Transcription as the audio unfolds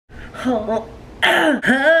Oh. Hey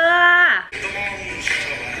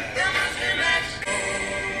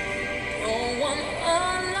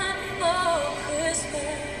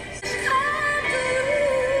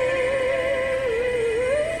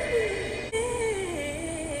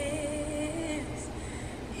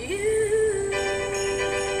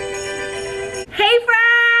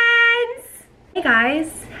friends! Hey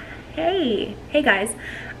guys. Hey guys.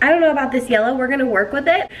 I don't know about this yellow. We're gonna work with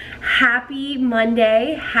it. Happy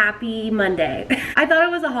Monday. Happy Monday. I thought it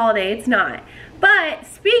was a holiday. It's not. But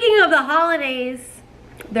speaking of the holidays,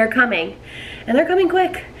 they're coming. And they're coming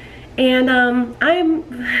quick. And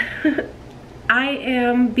I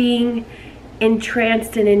am being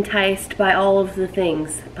entranced and enticed by all of the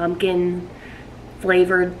things. Pumpkin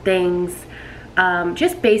flavored things.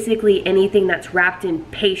 Just basically anything that's wrapped in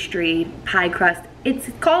pastry, pie crust.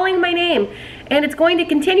 It's calling my name, and it's going to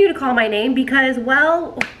continue to call my name because,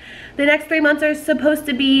 well, the next 3 months are supposed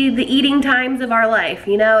to be the eating times of our life.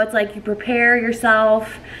 You know, it's like you prepare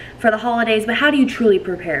yourself for the holidays, but how do you truly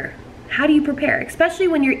prepare? How do you prepare? Especially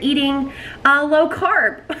when you're eating low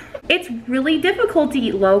carb. It's really difficult to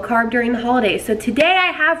eat low carb during the holidays. So today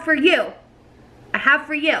I have for you,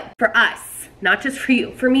 for us. Not just for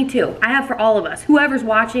you, for me too. I have for all of us. Whoever's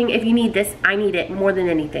watching, if you need this, I need it more than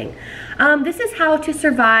anything. This is how to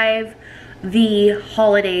survive the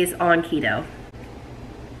holidays on keto.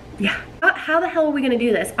 Yeah. How the hell are we gonna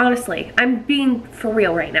do this? Honestly, I'm being for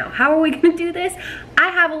real right now. How are we gonna do this? I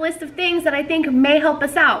have a list of things that I think may help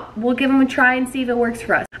us out. We'll give them a try and see if it works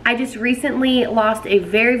for us. I just recently lost a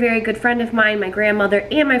very, very good friend of mine, my grandmother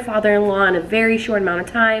and my father-in-law in a very short amount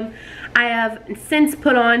of time. I have since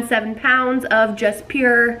put on 7 pounds of just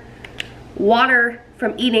pure water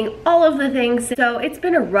from eating all of the things. So it's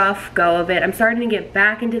been a rough go of it. I'm starting to get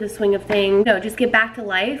back into the swing of things. No, just get back to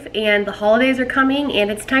life, and the holidays are coming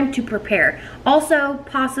and it's time to prepare. Also,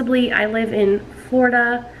 possibly, I live in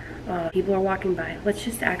Florida. People are walking by. Let's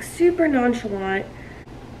just act super nonchalant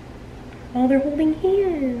while they're holding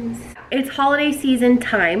hands. It's holiday season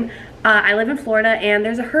time. I live in Florida and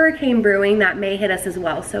there's a hurricane brewing that may hit us as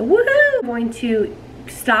well. So woohoo! I'm going to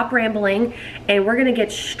stop rambling and we're gonna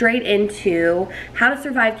get straight into how to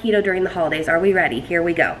survive keto during the holidays. Are we ready? Here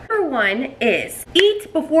we go. Number one is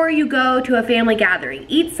eat before you go to a family gathering.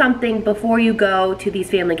 Eat something before you go to these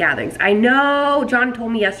family gatherings. I know John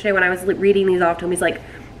told me yesterday when I was reading these off to him, he's like,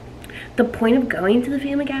 the point of going to the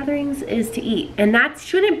family gatherings is to eat, and that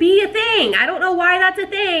shouldn't be a thing. I don't know why that's a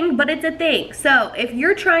thing, but it's a thing. So if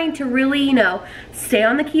you're trying to really, you know, stay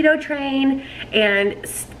on the keto train and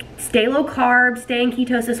stay low carb, stay in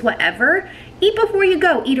ketosis, whatever, eat before you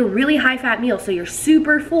go. Eat a really high fat meal so you're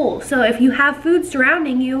super full. So if you have food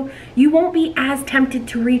surrounding you, you won't be as tempted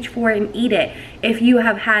to reach for it and eat it if you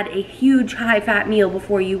have had a huge high fat meal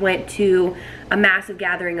before you went to a massive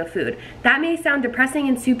gathering of food. That may sound depressing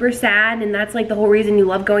and super sad, and that's like the whole reason you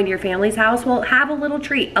love going to your family's house. Well, have a little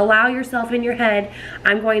treat. Allow yourself in your head,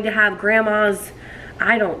 I'm going to have grandma's,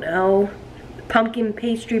 I don't know, pumpkin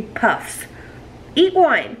pastry puffs. Eat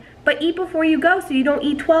one, but eat before you go so you don't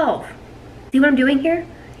eat 12. See what I'm doing here?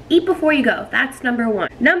 Eat before you go. That's number one.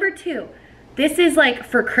 Number two, this is like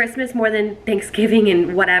for Christmas more than Thanksgiving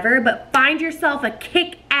and whatever, but find yourself a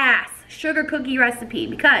kick-ass sugar cookie recipe,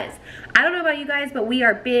 because I don't know about you guys, but we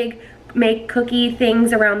are big make cookie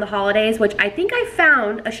things around the holidays, which I think I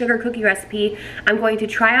found a sugar cookie recipe I'm going to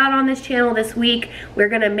try out on this channel this week. We're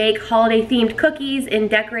gonna make holiday themed cookies and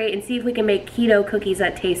decorate and see if we can make keto cookies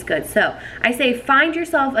that taste good. So I say find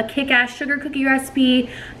yourself a kick-ass sugar cookie recipe,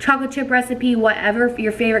 chocolate chip recipe, whatever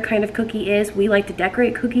your favorite kind of cookie is. We like to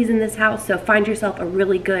decorate cookies in this house, so find yourself a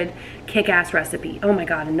really good kick-ass recipe. Oh my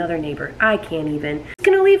God, another neighbor. I can't even. Just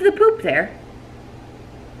gonna leave the poop there.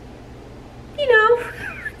 You know,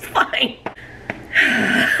 it's fine.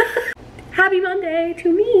 Happy Monday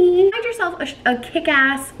to me. Find yourself a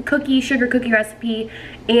kick-ass cookie, sugar cookie recipe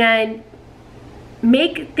and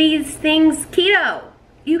make these things keto.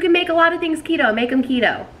 You can make a lot of things keto, make them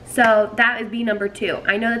keto. So that would be number two.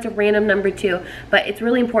 I know that's a random number two, but it's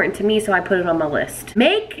really important to me, so I put it on my list.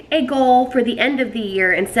 Make a goal for the end of the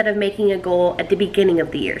year instead of making a goal at the beginning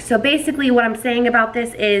of the year. So basically what I'm saying about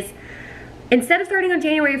this is, instead of starting on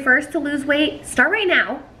January 1st to lose weight, start right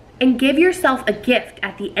now and give yourself a gift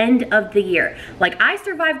at the end of the year. Like, I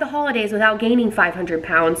survived the holidays without gaining 500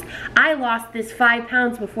 pounds. I lost this 5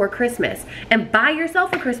 pounds before Christmas. And buy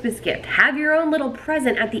yourself a Christmas gift. Have your own little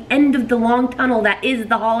present at the end of the long tunnel that is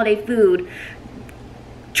the holiday food.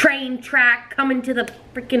 Train track coming to the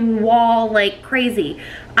freaking wall like crazy.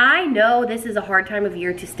 I know this is a hard time of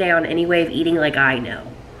year to stay on any way of eating, like I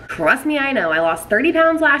know. Trust me, I know. I lost 30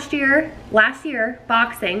 pounds last year,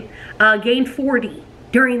 boxing, gained 40.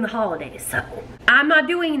 during the holidays. So I'm not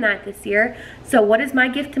doing that this year. So what is my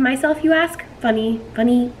gift to myself, you ask? Funny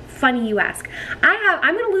you ask.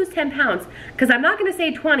 I'm gonna lose 10 pounds because I'm not gonna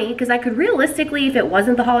say 20 because I could realistically, if it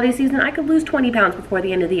wasn't the holiday season, I could lose 20 pounds before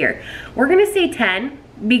the end of the year. We're gonna say 10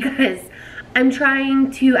 because I'm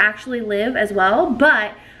trying to actually live as well.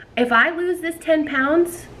 But if I lose this 10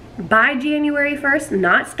 pounds by January 1st,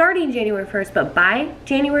 not starting January 1st, but by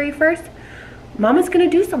January 1st, Mama's gonna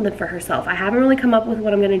do something for herself. I haven't really come up with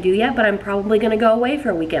what I'm gonna do yet, but I'm probably gonna go away for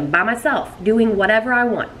a weekend by myself, doing whatever I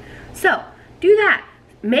want. So do that.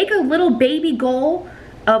 Make a little baby goal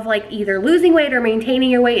of like either losing weight or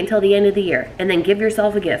maintaining your weight until the end of the year, and then give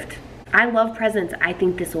yourself a gift. I love presents. I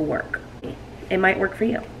think this will work. It might work for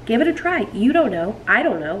you. Give it a try. You don't know. I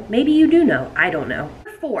don't know. Maybe you do know. I don't know.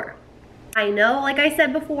 4. I know, like I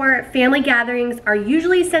said before, family gatherings are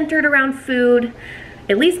usually centered around food.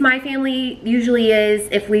 At least my family usually is.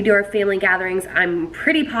 If we do our family gatherings, I'm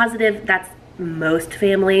pretty positive that's most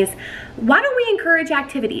families. Why don't we encourage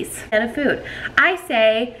activities instead of food? I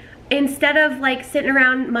say, instead of like sitting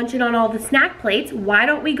around munching on all the snack plates, why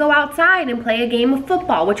don't we go outside and play a game of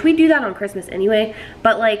football? Which we do that on Christmas anyway,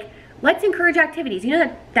 but like, let's encourage activities. You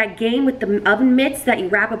know that game with the oven mitts that you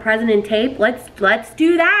wrap a present in tape? Let's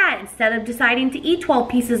do that instead of deciding to eat 12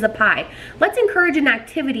 pieces of pie. Let's encourage an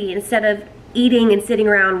activity instead of eating and sitting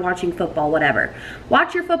around watching football, whatever.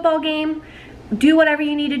 Watch your football game, do whatever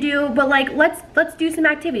you need to do, but like, let's do some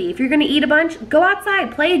activity. If you're gonna eat a bunch, go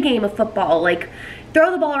outside, play a game of football, like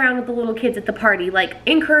throw the ball around with the little kids at the party, like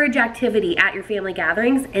encourage activity at your family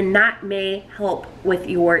gatherings, and that may help with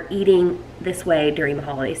your eating this way during the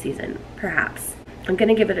holiday season, perhaps. I'm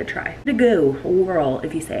gonna give it a try. To go, whirl,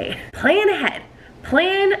 if you say. Plan ahead.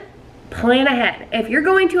 Plan ahead. If you're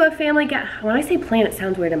going to a family when I say plan, it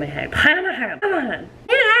sounds weird in my head. Plan ahead. Come on.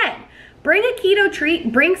 Plan ahead. Bring a keto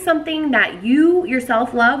treat, bring something that you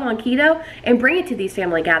yourself love on keto, and bring it to these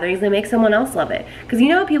family gatherings and make someone else love it. Because you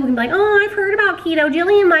know, people can be like, oh, I've heard about keto.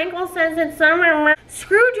 Jillian Michaels says it's somewhere.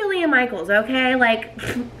 Screw Jillian Michaels, okay? Like,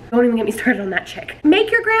 don't even get me started on that chick.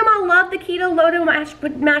 Make your grandma love the keto loaded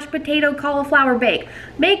mashed potato cauliflower bake.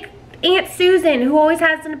 Make Aunt Susan, who always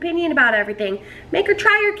has an opinion about everything, make her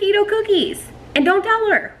try your keto cookies. And don't tell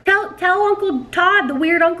her. Tell Uncle Todd, the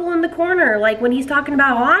weird uncle in the corner, like when he's talking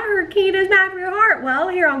about, oh, I heard keto's bad for your heart. Well,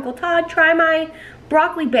 here, Uncle Todd, try my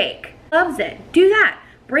broccoli bake. Loves it. Do that.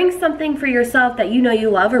 Bring something for yourself that you know you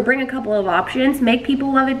love, or bring a couple of options. Make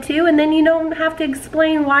people love it too, and then you don't have to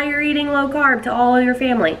explain why you're eating low carb to all of your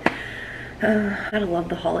family. I love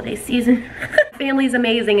the holiday season. Family's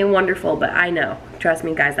amazing and wonderful, but I know. Trust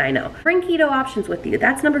me, guys, I know. Bring keto options with you.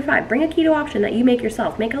 That's number 5. Bring a keto option that you make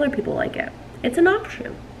yourself. Make other people like it. It's an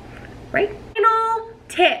option, right? Final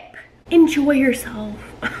tip, enjoy yourself.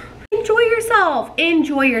 Enjoy yourself,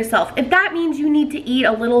 enjoy yourself. If that means you need to eat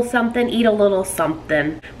a little something, eat a little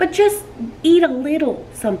something. But just eat a little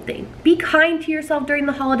something. Be kind to yourself during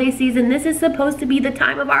the holiday season. This is supposed to be the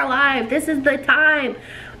time of our life. This is the time.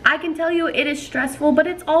 I can tell you it is stressful, but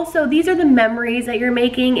it's also, these are the memories that you're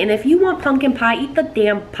making, and if you want pumpkin pie, eat the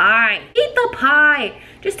damn pie. Eat the pie.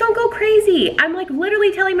 Just don't go crazy. I'm like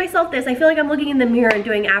literally telling myself this. I feel like I'm looking in the mirror and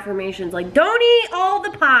doing affirmations like, don't eat all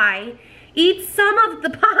the pie. Eat some of the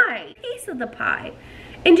pie, piece of the pie.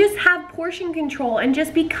 And just have portion control and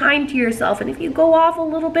just be kind to yourself. And if you go off a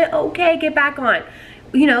little bit, okay, get back on.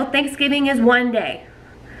 You know, Thanksgiving is one day.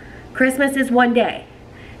 Christmas is one day.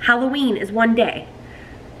 Halloween is one day.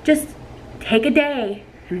 Just take a day,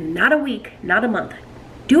 not a week, not a month.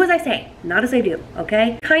 Do as I say, not as I do,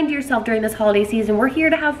 okay? Kind to yourself during this holiday season. We're here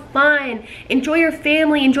to have fun. Enjoy your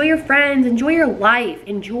family, enjoy your friends, enjoy your life.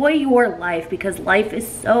 Enjoy your life, because life is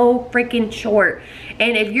so freaking short.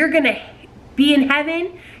 And if you're gonna be in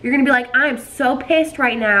heaven, you're gonna be like, I'm so pissed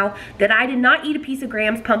right now that I did not eat a piece of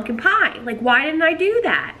Graham's pumpkin pie. Like, why didn't I do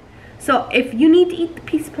that? So if you need to eat the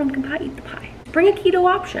piece of pumpkin pie, eat the pie. Bring a keto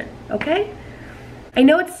option, okay? I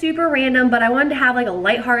know it's super random, but I wanted to have like a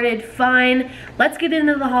lighthearted, fun, let's get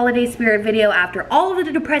into the holiday spirit video after all of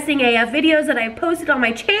the depressing AF videos that I've posted on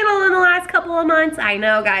my channel in the last couple of months. I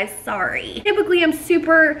know, guys, sorry. Typically,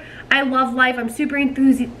 I love life. I'm super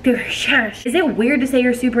enthusiastic. Is it weird to say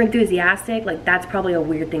you're super enthusiastic? Like, that's probably a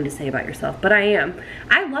weird thing to say about yourself, but I am.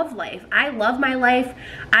 I love life. I love my life.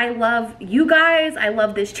 I love you guys. I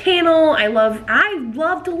love this channel. I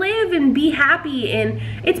love to live and be happy, and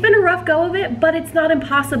it's been a rough go of it, but it's not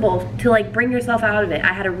impossible to like bring yourself out of it.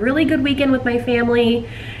 I had a really good weekend with my family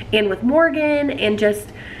and with Morgan, and just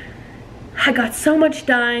I got so much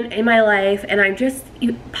done in my life, and I'm just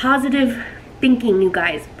positive thinking, you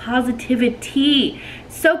guys. Positivity.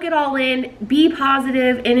 Soak it all in, be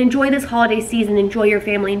positive, and enjoy this holiday season. Enjoy your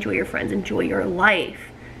family, enjoy your friends, enjoy your life.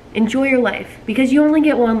 Enjoy your life, because you only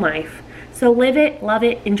get one life. So live it, love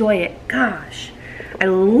it, enjoy it. Gosh, I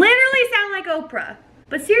literally sound like Oprah.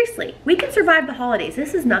 But seriously, we can survive the holidays.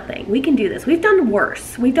 This is nothing. We can do this. We've done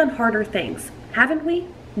worse. We've done harder things. Haven't we?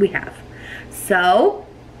 We have. So,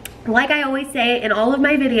 like I always say in all of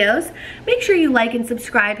my videos, make sure you like and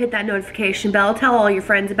subscribe, hit that notification bell, tell all your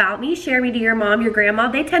friends about me, share me to your mom, your grandma.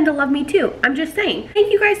 They tend to love me too. I'm just saying.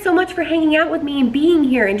 Thank you guys so much for hanging out with me and being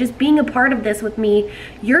here and just being a part of this with me.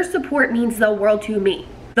 Your support means the world to me.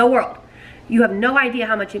 The world. You have no idea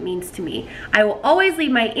how much it means to me. I will always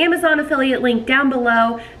leave my Amazon affiliate link down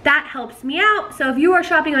below. That helps me out. So if you are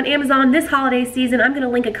shopping on Amazon this holiday season, I'm gonna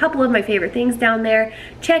link a couple of my favorite things down there.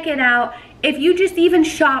 Check it out. If you just even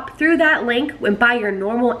shop through that link and buy your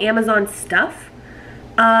normal Amazon stuff,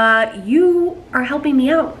 you are helping me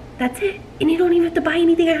out. That's it. And you don't even have to buy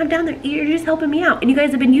anything I have down there. You're just helping me out. And you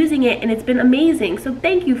guys have been using it and it's been amazing. So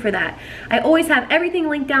thank you for that. I always have everything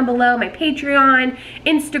linked down below. My Patreon,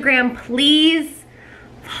 Instagram, please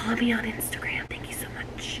follow me on Instagram. Thank you so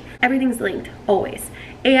much. Everything's linked, always.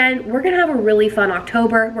 And we're gonna have a really fun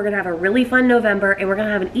October. We're gonna have a really fun November, and we're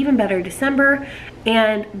gonna have an even better December.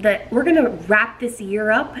 And we're gonna wrap this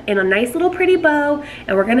year up in a nice little pretty bow,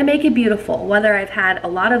 and we're gonna make it beautiful. Whether I've had a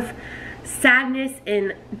lot of sadness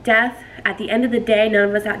and death, at the end of the day, none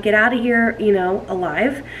of us get out of here, you know,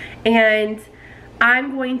 alive. And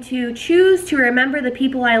I'm going to choose to remember the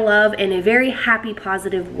people I love in a very happy,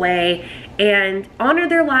 positive way and honor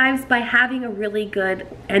their lives by having a really good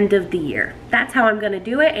end of the year. That's how I'm gonna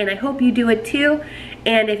do it, and I hope you do it too.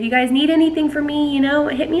 And if you guys need anything from me, you know,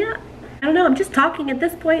 hit me up. I don't know, I'm just talking at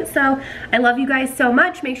this point, so I love you guys so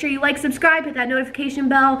much. Make sure you like, subscribe, hit that notification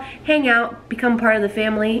bell, hang out, become part of the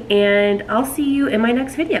family, and I'll see you in my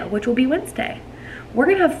next video, which will be Wednesday. We're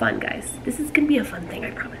gonna have fun, guys. This is gonna be a fun thing,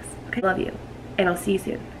 I promise. Okay, love you, and I'll see you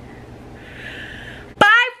soon.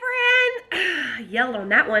 Bye, friend! Yelled on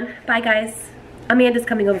that one. Bye, guys. Amanda's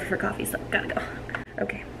coming over for coffee, so gotta go.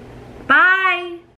 Okay, bye!